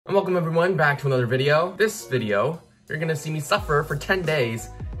And welcome everyone back to another video. This video, you're gonna see me suffer for 10 days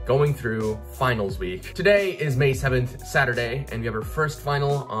going through finals week. Today is May 7th, Saturday, and we have our first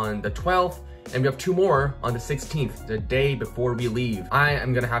final on the 12th, and we have two more on the 16th, the day before we leave. I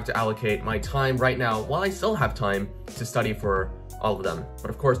am gonna have to allocate my time right now, while I still have time, to study for all of them.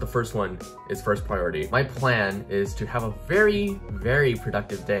 But of course, the first one is first priority. My plan is to have a very, very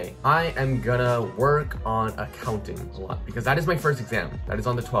productive day. I am gonna work on accounting a lot because that is my first exam. That is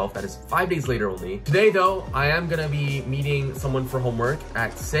on the 12th. That is 5 days later only. Today though, I am gonna be meeting someone for homework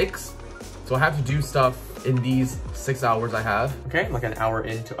at 6. So I have to do stuff in these 6 hours I have. Okay, I'm like an hour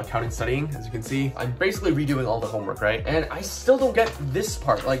into accounting studying. As you can see, I'm basically redoing all the homework, right? And I still don't get this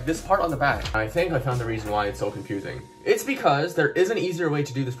part, like this part on the back. I think I found the reason why it's so confusing. It's because there is an easier way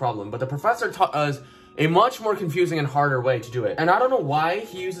to do this problem, but the professor taught us a much more confusing and harder way to do it. And I don't know why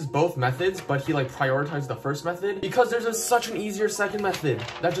he uses both methods, but he like prioritized the first method because there's such an easier second method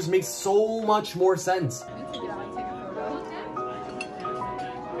that just makes so much more sense.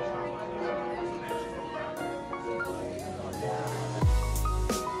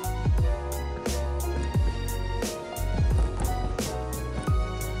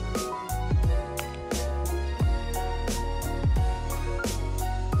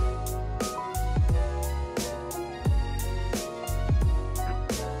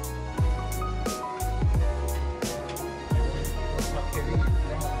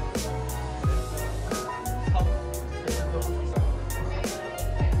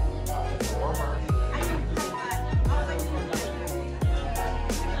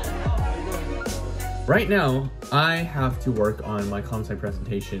 Right now, I have to work on my comp-sci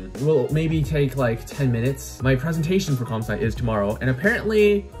presentation. It will maybe take like 10 minutes. My presentation for comp-sci is tomorrow, and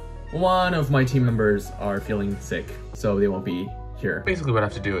apparently one of my team members are feeling sick, so they won't be here. Basically what I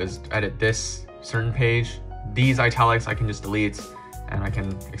have to do is edit this certain page. These italics I can just delete, and I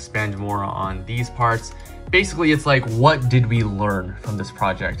can expand more on these parts. Basically, it's like, what did we learn from this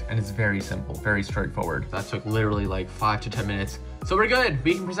project? And it's very simple, very straightforward. That took literally like 5 to 10 minutes. So we're good,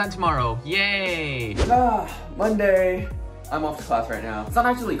 we can present tomorrow, yay! Monday. I'm off to class right now. It's not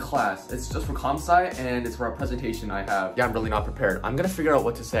actually class, it's just for comp-sci and it's for a presentation I have. Yeah, I'm really not prepared. I'm gonna figure out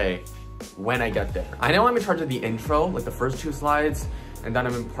what to say when I get there. I know I'm in charge of the intro, like the first 2 slides, and then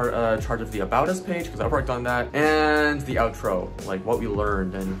I'm in charge of the About Us page, because I worked on that, and the outro, like what we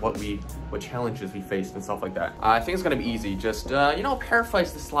learned and what challenges we faced and stuff like that. I think it's gonna be easy, just, you know,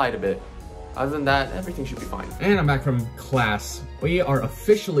 paraphrase the slide a bit. Other than that, everything should be fine. And I'm back from class. We are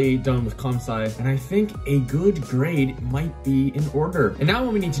officially done with comp-sci, and I think a good grade might be in order. And now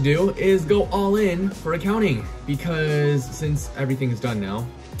what we need to do is go all in for accounting, because since everything is done now,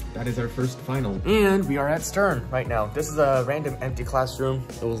 that is our first final. And we are at Stern right now. This is a random empty classroom.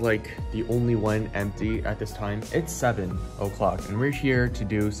 It was like the only one empty at this time. It's 7 o'clock and we're here to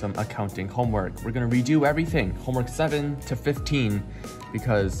do some accounting homework. We're gonna redo everything. Homework 7 to 15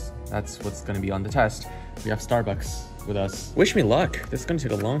 because that's what's gonna be on the test. We have Starbucks with us. Wish me luck. This is gonna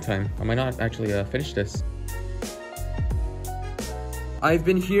take a long time. I might not actually finish this. I've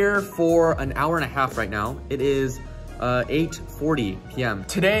been here for an hour and a half right now. It is 8:40 p.m.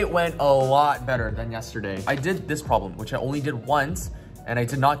 Today went a lot better than yesterday. I did this problem, which I only did once, and I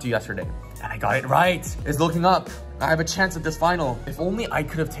did not do yesterday. And I got it right. It's looking up. I have a chance at this final. If only I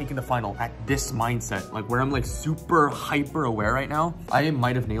could have taken the final at this mindset, like where I'm like super hyper aware right now, I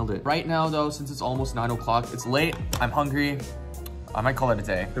might have nailed it. Right now though, since it's almost 9 o'clock, it's late, I'm hungry, I might call it a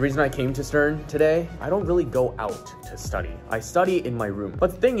day. The reason I came to Stern today, I don't really go out to study. I study in my room.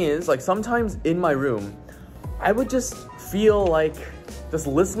 But the thing is, like sometimes in my room, I would just feel like just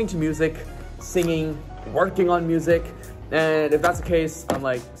listening to music, singing, working on music. And if that's the case, I'm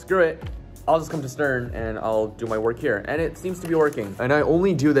like, screw it. I'll just come to Stern and I'll do my work here. And it seems to be working. And I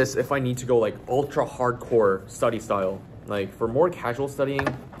only do this if I need to go like ultra hardcore study style. Like for more casual studying,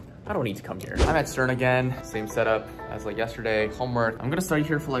 I don't need to come here. I'm at Stern again, same setup as like yesterday, homework. I'm gonna study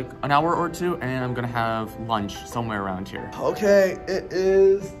here for like an hour or two and I'm gonna have lunch somewhere around here. Okay, it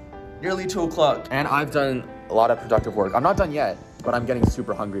is nearly 2 o'clock. And I've done a lot of productive work. I'm not done yet, but I'm getting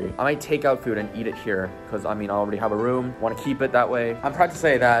super hungry. I might take out food and eat it here because I mean, I already have a room, want to keep it that way. I'm proud to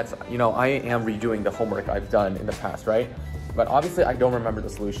say that, you know, I am redoing the homework I've done in the past, right? But obviously I don't remember the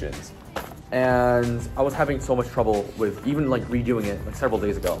solutions. And I was having so much trouble with even like redoing it like several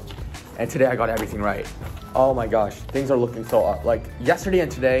days ago. And today I got everything right. Oh my gosh, things are looking so up. Like yesterday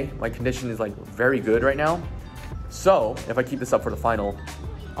and today, my condition is like very good right now. So if I keep this up for the final,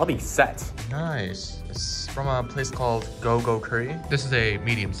 I'll be set. Nice. It's from a place called Go Curry. This is a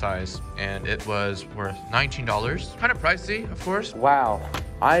medium size and it was worth $19. Kind of pricey, of course. Wow,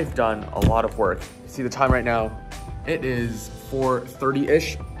 I've done a lot of work. You see the time right now, It is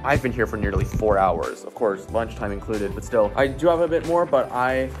 4:30-ish. I've been here for nearly 4 hours. Of course, lunchtime included, but still. I do have a bit more, but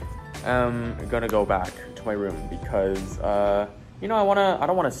I am gonna go back to my room because, you know, I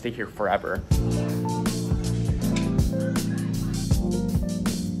don't wanna stay here forever.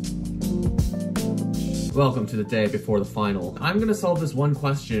 Welcome to the day before the final. I'm gonna solve this one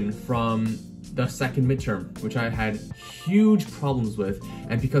question from the second midterm, which I had huge problems with,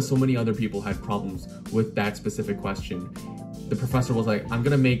 and because so many other people had problems with that specific question, the professor was like, I'm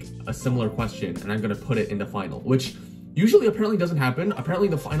gonna make a similar question and I'm gonna put it in the final, which usually apparently doesn't happen. Apparently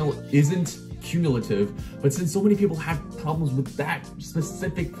the final isn't cumulative, but since so many people had problems with that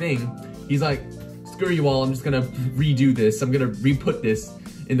specific thing, he's like, screw you all, I'm just gonna redo this. I'm gonna re-put this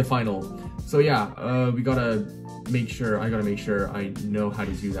in the final. So yeah, I gotta make sure I know how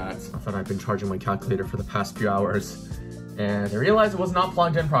to do that. I thought I've been charging my calculator for the past few hours, and I realized it was not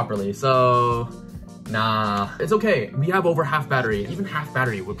plugged in properly, so nah. It's okay, we have over half battery. Even half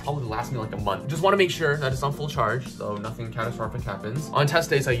battery would probably last me like a month. Just wanna make sure that it's on full charge, so nothing catastrophic happens. On test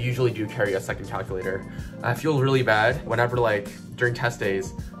days, I usually do carry a second calculator. I feel really bad whenever, like, during test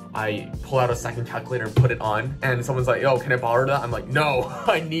days, I pull out a second calculator and put it on, and someone's like, yo, can I borrow that? I'm like, no,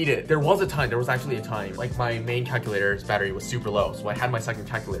 I need it. There was actually a time, like my main calculator's battery was super low, so I had my second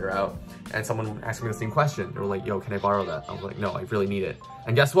calculator out, and someone asked me the same question. They were like, yo, can I borrow that? I was like, no, I really need it.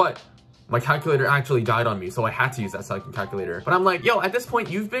 And guess what? My calculator actually died on me, so I had to use that second calculator. But I'm like, yo, at this point,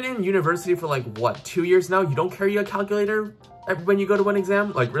 you've been in university for like, what, 2 years now? You don't carry a calculator when you go to an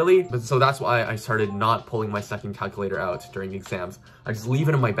exam? Like, really? So that's why I started not pulling my second calculator out during exams. I just leave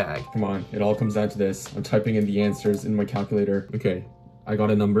it in my bag. Come on, it all comes down to this. I'm typing in the answers in my calculator. Okay, I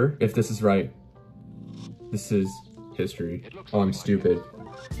got a number. If this is right, this is history. Oh, I'm stupid.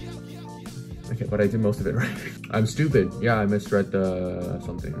 Okay, but I did most of it right. I'm stupid. Yeah, I misread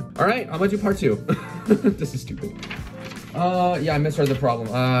something. All right, I'm gonna do part 2. This is stupid. Yeah, I misread the problem.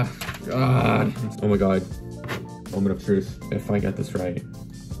 Oh my God. Moment of truth. If I get this right,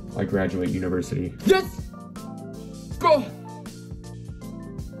 I graduate university. Yes! Go!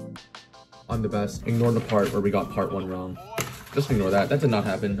 I'm the best. Ignore the part where we got part 1 wrong. Just ignore that. That did not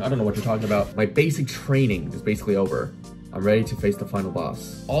happen. I don't know what you're talking about. My basic training is basically over. I'm ready to face the final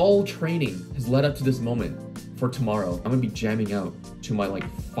boss. All training has led up to this moment. For tomorrow, I'm gonna be jamming out to my like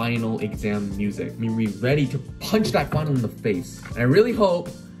final exam music. I'm gonna be ready to punch that final in the face. And I really hope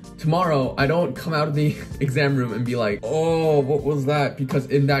tomorrow I don't come out of the exam room and be like, oh, what was that? Because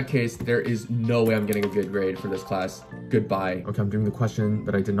in that case, there is no way I'm getting a good grade for this class. Goodbye. Okay, I'm doing the question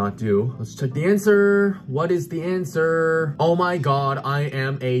that I did not do. Let's check the answer. What is the answer? Oh my God, I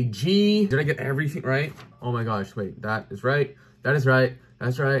am a G. Did I get everything right? Oh my gosh, wait, that is right. That is right.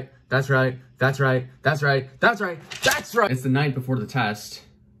 That's right. That's right. That's right. That's right. That's right. That's right. It's the night before the test.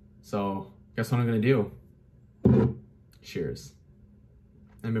 So guess what I'm gonna do? Cheers.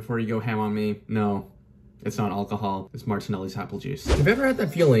 And before you go ham on me, no, it's not alcohol, it's Martinelli's apple juice. Have you ever had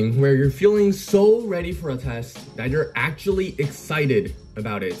that feeling where you're feeling so ready for a test that you're actually excited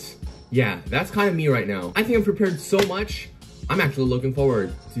about it? Yeah, that's kind of me right now. I think I've prepared so much, I'm actually looking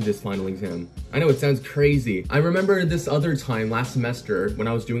forward to this final exam. I know it sounds crazy. I remember this other time last semester when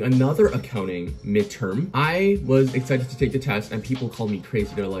I was doing another accounting midterm. I was excited to take the test and people called me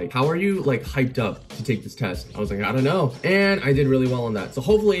crazy. They're like, how are you like hyped up to take this test? I was like, I don't know. And I did really well on that. So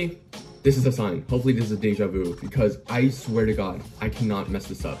hopefully this is a sign. Hopefully this is a deja vu because I swear to God, I cannot mess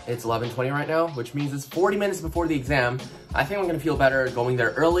this up. It's 11:20 right now, which means it's 40 minutes before the exam. I think I'm gonna feel better going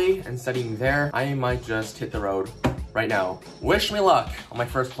there early and studying there. I might just hit the road right now. Wish me luck on my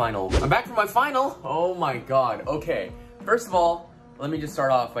first final. I'm back from my final. Oh my God. Okay. First of all, let me just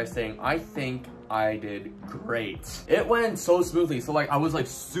start off by saying I think I did great. It went so smoothly. So like I was like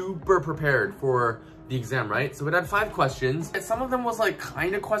super prepared for the exam, right? So it had 5 questions. And some of them was like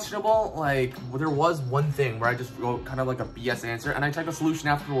kind of questionable. Like there was one thing where I just wrote kind of like a BS answer and I checked the solution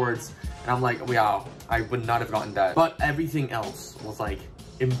afterwards and I'm like, wow, I would not have gotten that. But everything else was like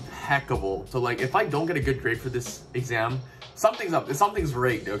impeccable. So like if I don't get a good grade for this exam, something's up, something's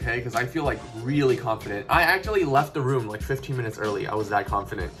rigged, okay? Because I feel like really confident. I actually left the room like 15 minutes early. I was that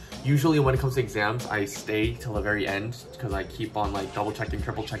confident. Usually when it comes to exams, I stay till the very end because I keep on like double checking,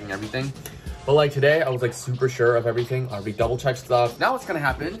 triple checking everything. But like today, I was like super sure of everything. I already double checked stuff. Now what's gonna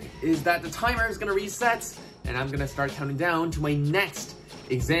happen is that the timer is gonna reset and I'm gonna start counting down to my next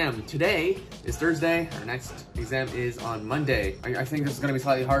exam. Today is Thursday. Our next exam is on Monday. I think this is gonna be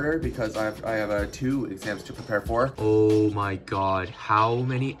slightly harder because I have 2 exams to prepare for. Oh my God, how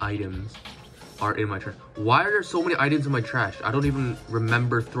many items are in my trash. Why are there so many items in my trash? I don't even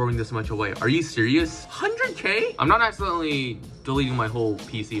remember throwing this much away. Are you serious? 100K? I'm not accidentally deleting my whole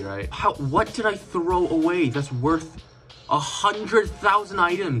PC, right? What did I throw away that's worth 100,000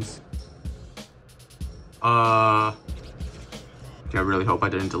 items? Okay, I really hope I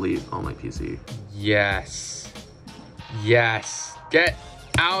didn't delete all my PC. Yes. Yes. Get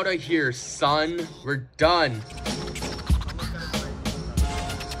out of here, son. We're done.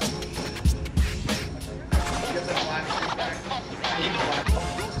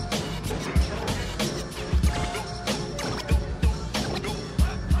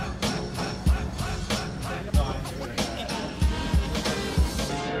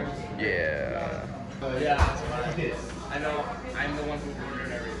 Yeah. Yeah. I know. I'm the one who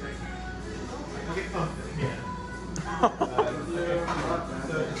ordered everything. Okay.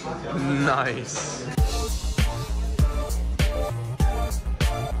 Nice.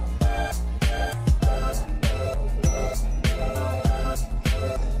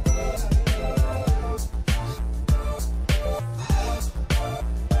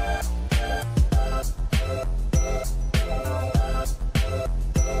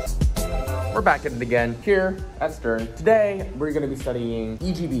 We're back at it again here at Stern. Today, we're gonna be studying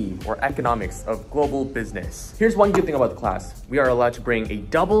EGB, or Economics of Global Business. Here's one good thing about the class. We are allowed to bring a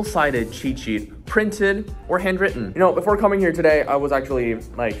double-sided cheat sheet, printed or handwritten. You know, before coming here today, I was actually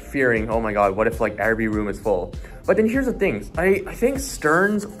like fearing, oh my God, what if like every room is full? But then here's the thing, I think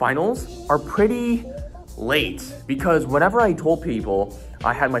Stern's finals are pretty late because whenever I told people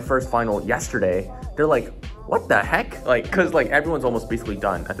I had my first final yesterday, they're like, what the heck? Like, cause like everyone's almost basically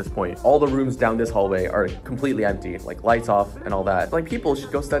done at this point. All the rooms down this hallway are completely empty, like lights off and all that. Like people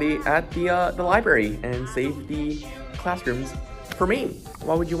should go study at the library and save the classrooms for me.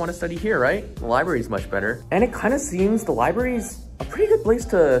 Why would you want to study here, right? The library is much better. And it kind of seems the library's a pretty good place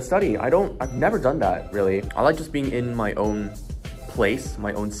to study. I've never done that really. I like just being in my own place,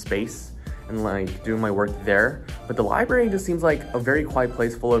 my own space, and like doing my work there. But the library just seems like a very quiet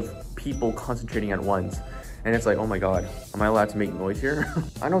place full of people concentrating at once. And it's like, oh my God, am I allowed to make noise here?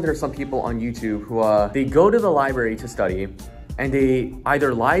 I know there are some people on YouTube who, they go to the library to study and they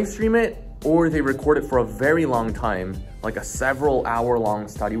either live stream it or they record it for a very long time, like a several hour long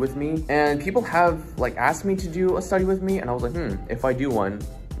study with me. And people have like asked me to do a study with me and I was like, if I do one,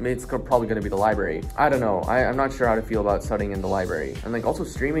 it's probably gonna be the library. I don't know, I'm not sure how to feel about studying in the library. And like also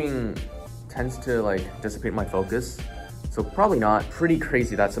streaming tends to like dissipate my focus. So probably not. Pretty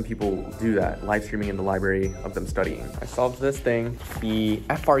crazy that some people do that, live streaming in the library of them studying. I solved this thing, the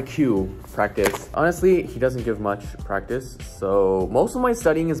FRQ practice. Honestly, he doesn't give much practice. So most of my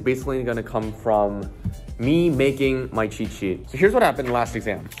studying is basically gonna come from me making my cheat sheet. So here's what happened in the last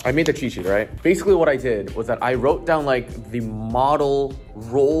exam. I made the cheat sheet, right? Basically what I did was that I wrote down like the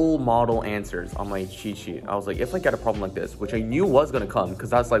role model answers on my cheat sheet. I was like, if I get a problem like this, which I knew was gonna come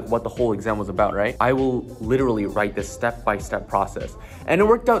because that's like what the whole exam was about, right? I will literally write this step-by-step process. And it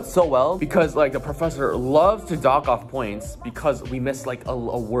worked out so well because like the professor loves to dock off points because we missed like a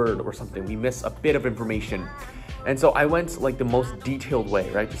word or something. We missed a bit of information. And so I went like the most detailed way,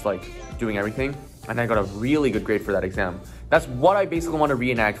 right? Just like doing everything. And I got a really good grade for that exam. That's what I basically want to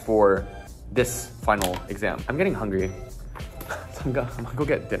reenact for this final exam. I'm getting hungry. So I'm gonna go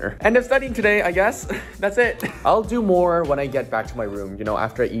get dinner. End of studying today, I guess. That's it. I'll do more when I get back to my room. You know,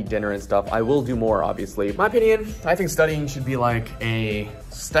 after I eat dinner and stuff, I will do more, obviously. My opinion, I think studying should be like a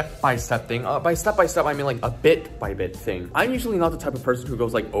step-by-step thing. By step-by-step, I mean like a bit-by-bit thing. I'm usually not the type of person who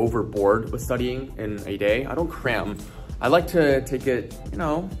goes like overboard with studying in a day. I don't cram. I like to take it, you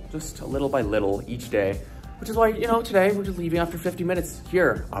know, just a little by little each day. Which is why, you know, today we're just leaving after 50 minutes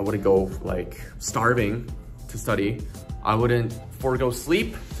here. I wouldn't go like starving to study. I wouldn't forego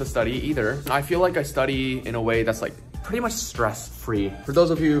sleep to study either. I feel like I study in a way that's like pretty much stress-free. For those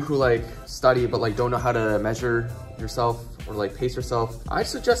of you who like study but like don't know how to measure yourself or like pace yourself, I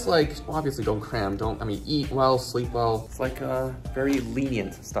suggest like, well, obviously don't cram, eat well, sleep well. It's like a very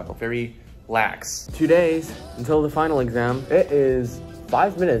lenient style, very lax. 2 days until the final exam. It is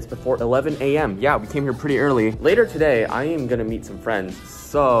 5 minutes before 11 a.m. Yeah, we came here pretty early. Later today, I am gonna meet some friends.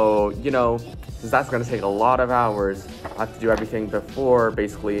 So, you know, since that's gonna take a lot of hours, I have to do everything before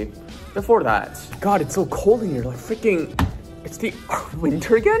that. God, it's so cold in here, like freaking, it's the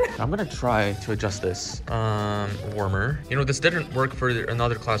winter again? I'm gonna try to adjust this warmer. You know, this didn't work for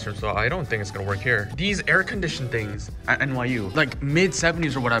another classroom, so I don't think it's gonna work here. These air conditioned things at NYU, like mid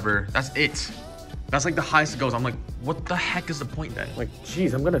 70s or whatever, that's it. That's like the highest it goes. I'm like, what the heck is the point then? Like,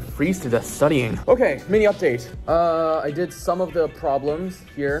 geez, I'm gonna freeze to death studying. Okay, mini update. I did some of the problems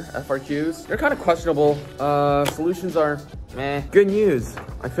here, FRQs. They're kind of questionable. Solutions are meh. Good news,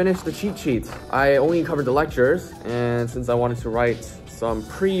 I finished the cheat sheet. I only covered the lectures, and since I wanted to write some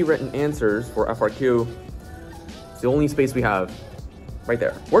pre-written answers for FRQ, it's the only space we have, right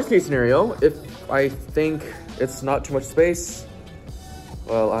there. Worst case scenario, if I think it's not too much space,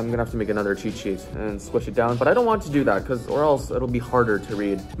 well, I'm gonna have to make another cheat sheet and squish it down, but I don't want to do that because or else it'll be harder to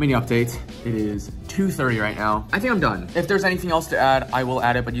read. Mini update, it is 2:30 right now. I think I'm done. If there's anything else to add, I will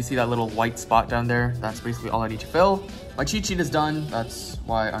add it, but you see that little white spot down there? That's basically all I need to fill. My cheat sheet is done. That's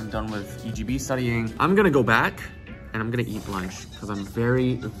why I'm done with EGB studying. I'm gonna go back and I'm gonna eat lunch because I'm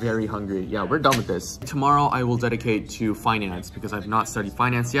very, very hungry. Yeah, we're done with this. Tomorrow I will dedicate to finance because I've not studied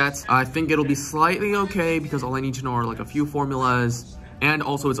finance yet. I think it'll be slightly okay because all I need to know are like a few formulas. And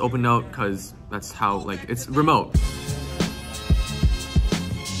also it's open note because that's how, like, it's remote.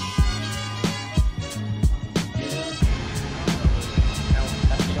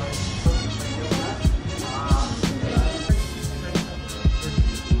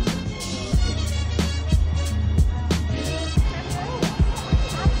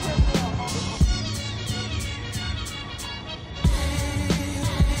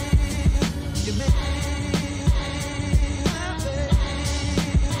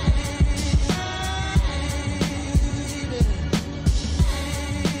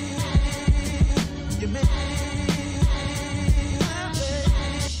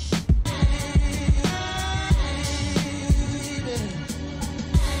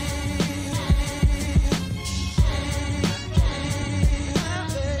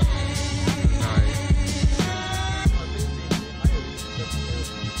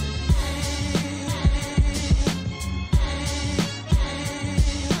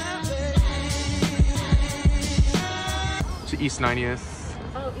 East 90th,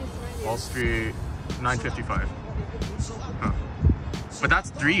 Wall Street, 9:55. Huh. But that's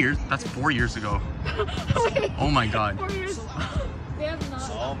 3 years, that's 4 years ago. Oh my god. 4 years. They have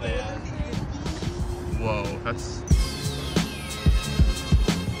not. Oh man. Whoa, that's...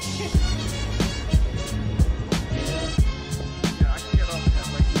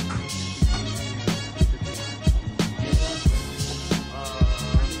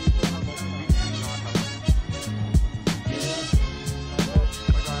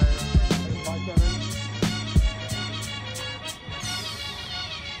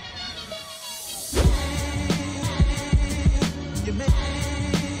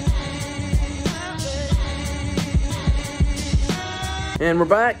 And we're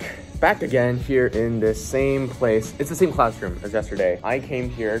back again here in this same place. It's the same classroom as yesterday. I came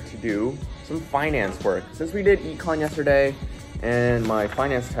here to do some finance work. Since we did econ yesterday and my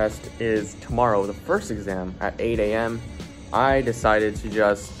finance test is tomorrow, the first exam at 8 a.m., I decided to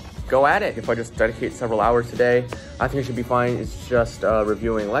just go at it. If I just dedicate several hours today, I think it should be fine. It's just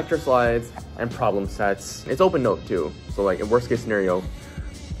reviewing lecture slides and problem sets. It's open note too. So like in worst case scenario,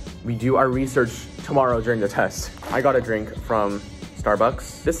 we do our research tomorrow during the test. I got a drink from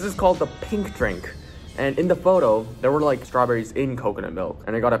Starbucks. This is called the pink drink. And in the photo, there were like strawberries in coconut milk.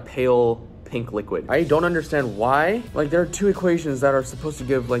 And I got a pale pink liquid. I don't understand why. Like there are two equations that are supposed to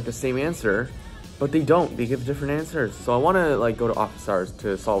give like the same answer, but they don't. They give different answers. So I want to like go to office hours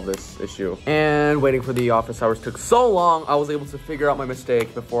to solve this issue. And waiting for the office hours took so long, I was able to figure out my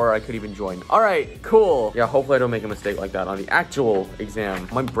mistake before I could even join. All right, cool. Yeah, hopefully I don't make a mistake like that on the actual exam.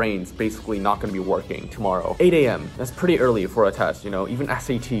 My brain's basically not going to be working tomorrow. 8 a.m. That's pretty early for a test, you know? Even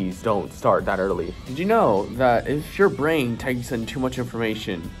SATs don't start that early. Did you know that if your brain takes in too much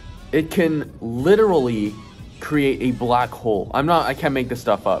information, it can literally create a black hole? I can't make this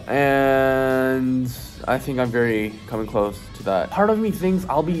stuff up. And I think I'm very coming close to that. Part of me thinks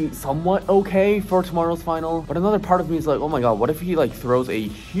I'll be somewhat okay for tomorrow's final, but another part of me is like, oh my god, what if he like throws a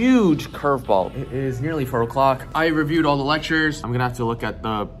huge curveball? It is nearly 4 o'clock. I reviewed all the lectures. I'm gonna have to look at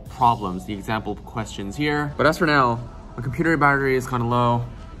the problems, the example questions here. But as for now, my computer battery is kind of low.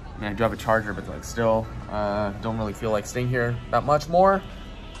 And I do have a charger, but like still, don't really feel like staying here that much more.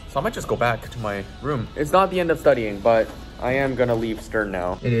 So I might just go back to my room. It's not the end of studying, but I am gonna leave Stern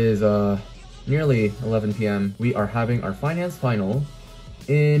now. It is nearly 11 p.m. We are having our finance final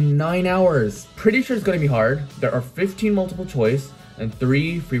in 9 hours. Pretty sure it's gonna be hard. There are 15 multiple choice and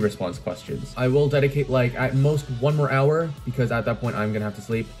 3 free response questions. I will dedicate like at most 1 more hour because at that point I'm gonna have to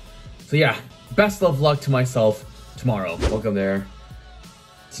sleep. So yeah, best of luck to myself tomorrow. Welcome there.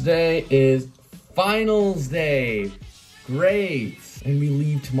 Today is finals day. Great. And we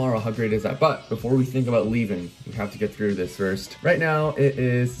leave tomorrow. How great is that? But before we think about leaving, we have to get through this first. Right now, it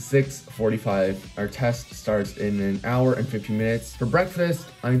is 6:45. Our test starts in an hour and 15 minutes. For breakfast,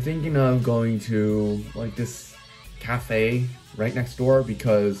 I'm thinking of going to like this cafe right next door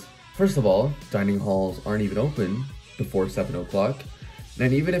because, first of all, dining halls aren't even open before 7 o'clock.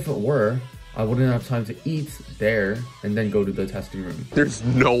 And even if it were, I wouldn't have time to eat there and then go to the testing room. There's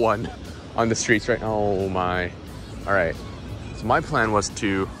no one on the streets right now. Oh my. All right. So my plan was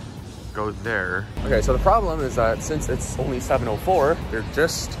to go there. Okay, so the problem is that since it's only 7:04, they're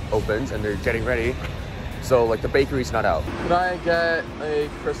just opened and they're getting ready. So like the bakery's not out. Could I get a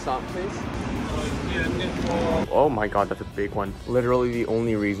croissant, please? Oh my God, that's a big one. Literally the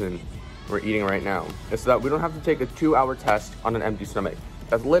only reason we're eating right now is so that we don't have to take a 2-hour test on an empty stomach.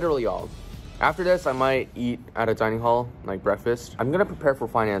 That's literally all. After this, I might eat at a dining hall, like breakfast. I'm gonna prepare for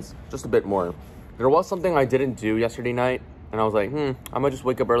finance just a bit more. There was something I didn't do yesterday night, and I was like, I might just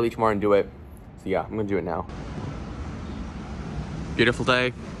wake up early tomorrow and do it. So yeah, I'm gonna do it now. Beautiful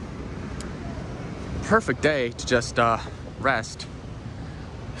day. Perfect day to just rest.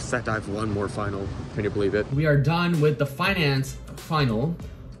 Set dive one more final. Can you believe it? We are done with the finance final.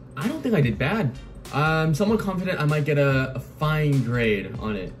 I don't think I did bad. I'm somewhat confident I might get a fine grade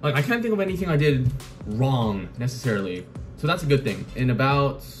on it. Like, I can't think of anything I did wrong necessarily. So that's a good thing. In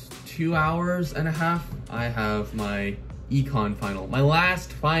about 2 hours and a half, I have my econ final, my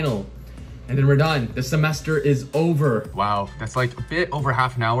last final. And then we're done. The semester is over. Wow, that's like a bit over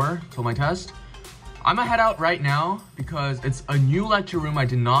half an hour till my test. I'm gonna head out right now because it's a new lecture room I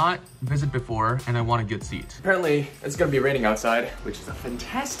did not visit before and I want a good seat. Apparently, it's gonna be raining outside, which is a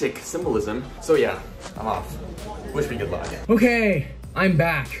fantastic symbolism. So yeah, I'm off. Wish me good luck. Okay, I'm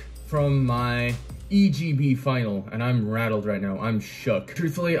back from my EGB final and I'm rattled right now. I'm shook.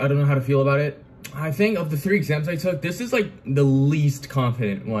 Truthfully, I don't know how to feel about it. I think of the 3 exams I took, this is like the least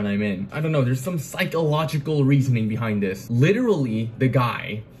confident one I'm in. I don't know, there's some psychological reasoning behind this. Literally, the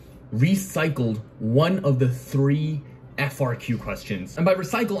guy recycled one of the 3 FRQ questions. And by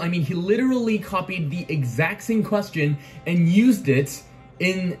recycle, I mean he literally copied the exact same question and used it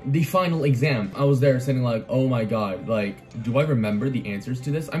in the final exam. I was there sitting like, oh my God, like, do I remember the answers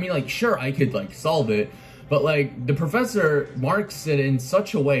to this? I mean, like, sure, I could like solve it, but like the professor marks it in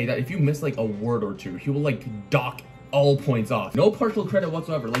such a way that if you miss like a word or two, he will like dock all points off. No partial credit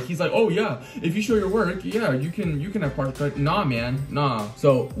whatsoever. Like he's like, oh yeah, if you show your work, yeah, you can have partial credit. Nah, man, nah.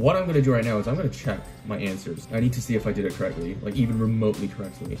 So what I'm gonna do right now is I'm gonna check my answers. I need to see if I did it correctly, like even remotely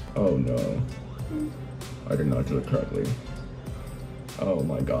correctly. Oh no, I did not do it correctly. Oh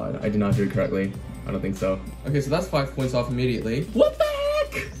my God, I did not do it correctly. I don't think so. Okay, so that's 5 points off immediately. What the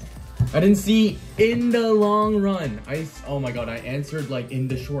heck? I didn't see in the long run. Oh my God, I answered like in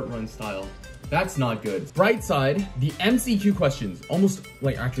the short run style. That's not good. Bright side, the MCQ questions, almost,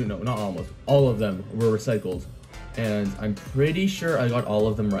 like actually no, not almost, all of them were recycled. And I'm pretty sure I got all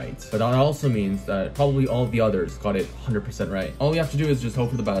of them right. But that also means that probably all of the others got it 100% right. All we have to do is just hope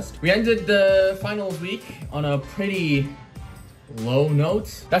for the best. We ended the finals week on a pretty low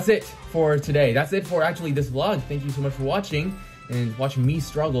note. That's it for today. That's it for actually this vlog. Thank you so much for watching and watching me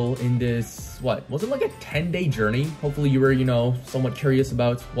struggle in this, what, was it like a 10-day journey? Hopefully you were, you know, somewhat curious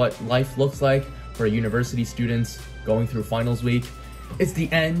about what life looks like for university students going through finals week. It's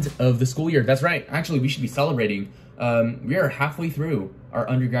the end of the school year. That's right. Actually, we should be celebrating. We are halfway through our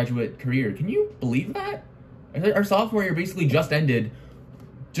undergraduate career. Can you believe that? Our sophomore year basically just ended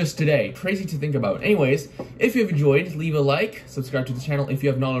just today. Crazy to think about. Anyways, if you've enjoyed, leave a like, subscribe to the channel if you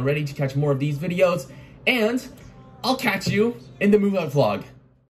have not already to catch more of these videos, and I'll catch you in the move out vlog.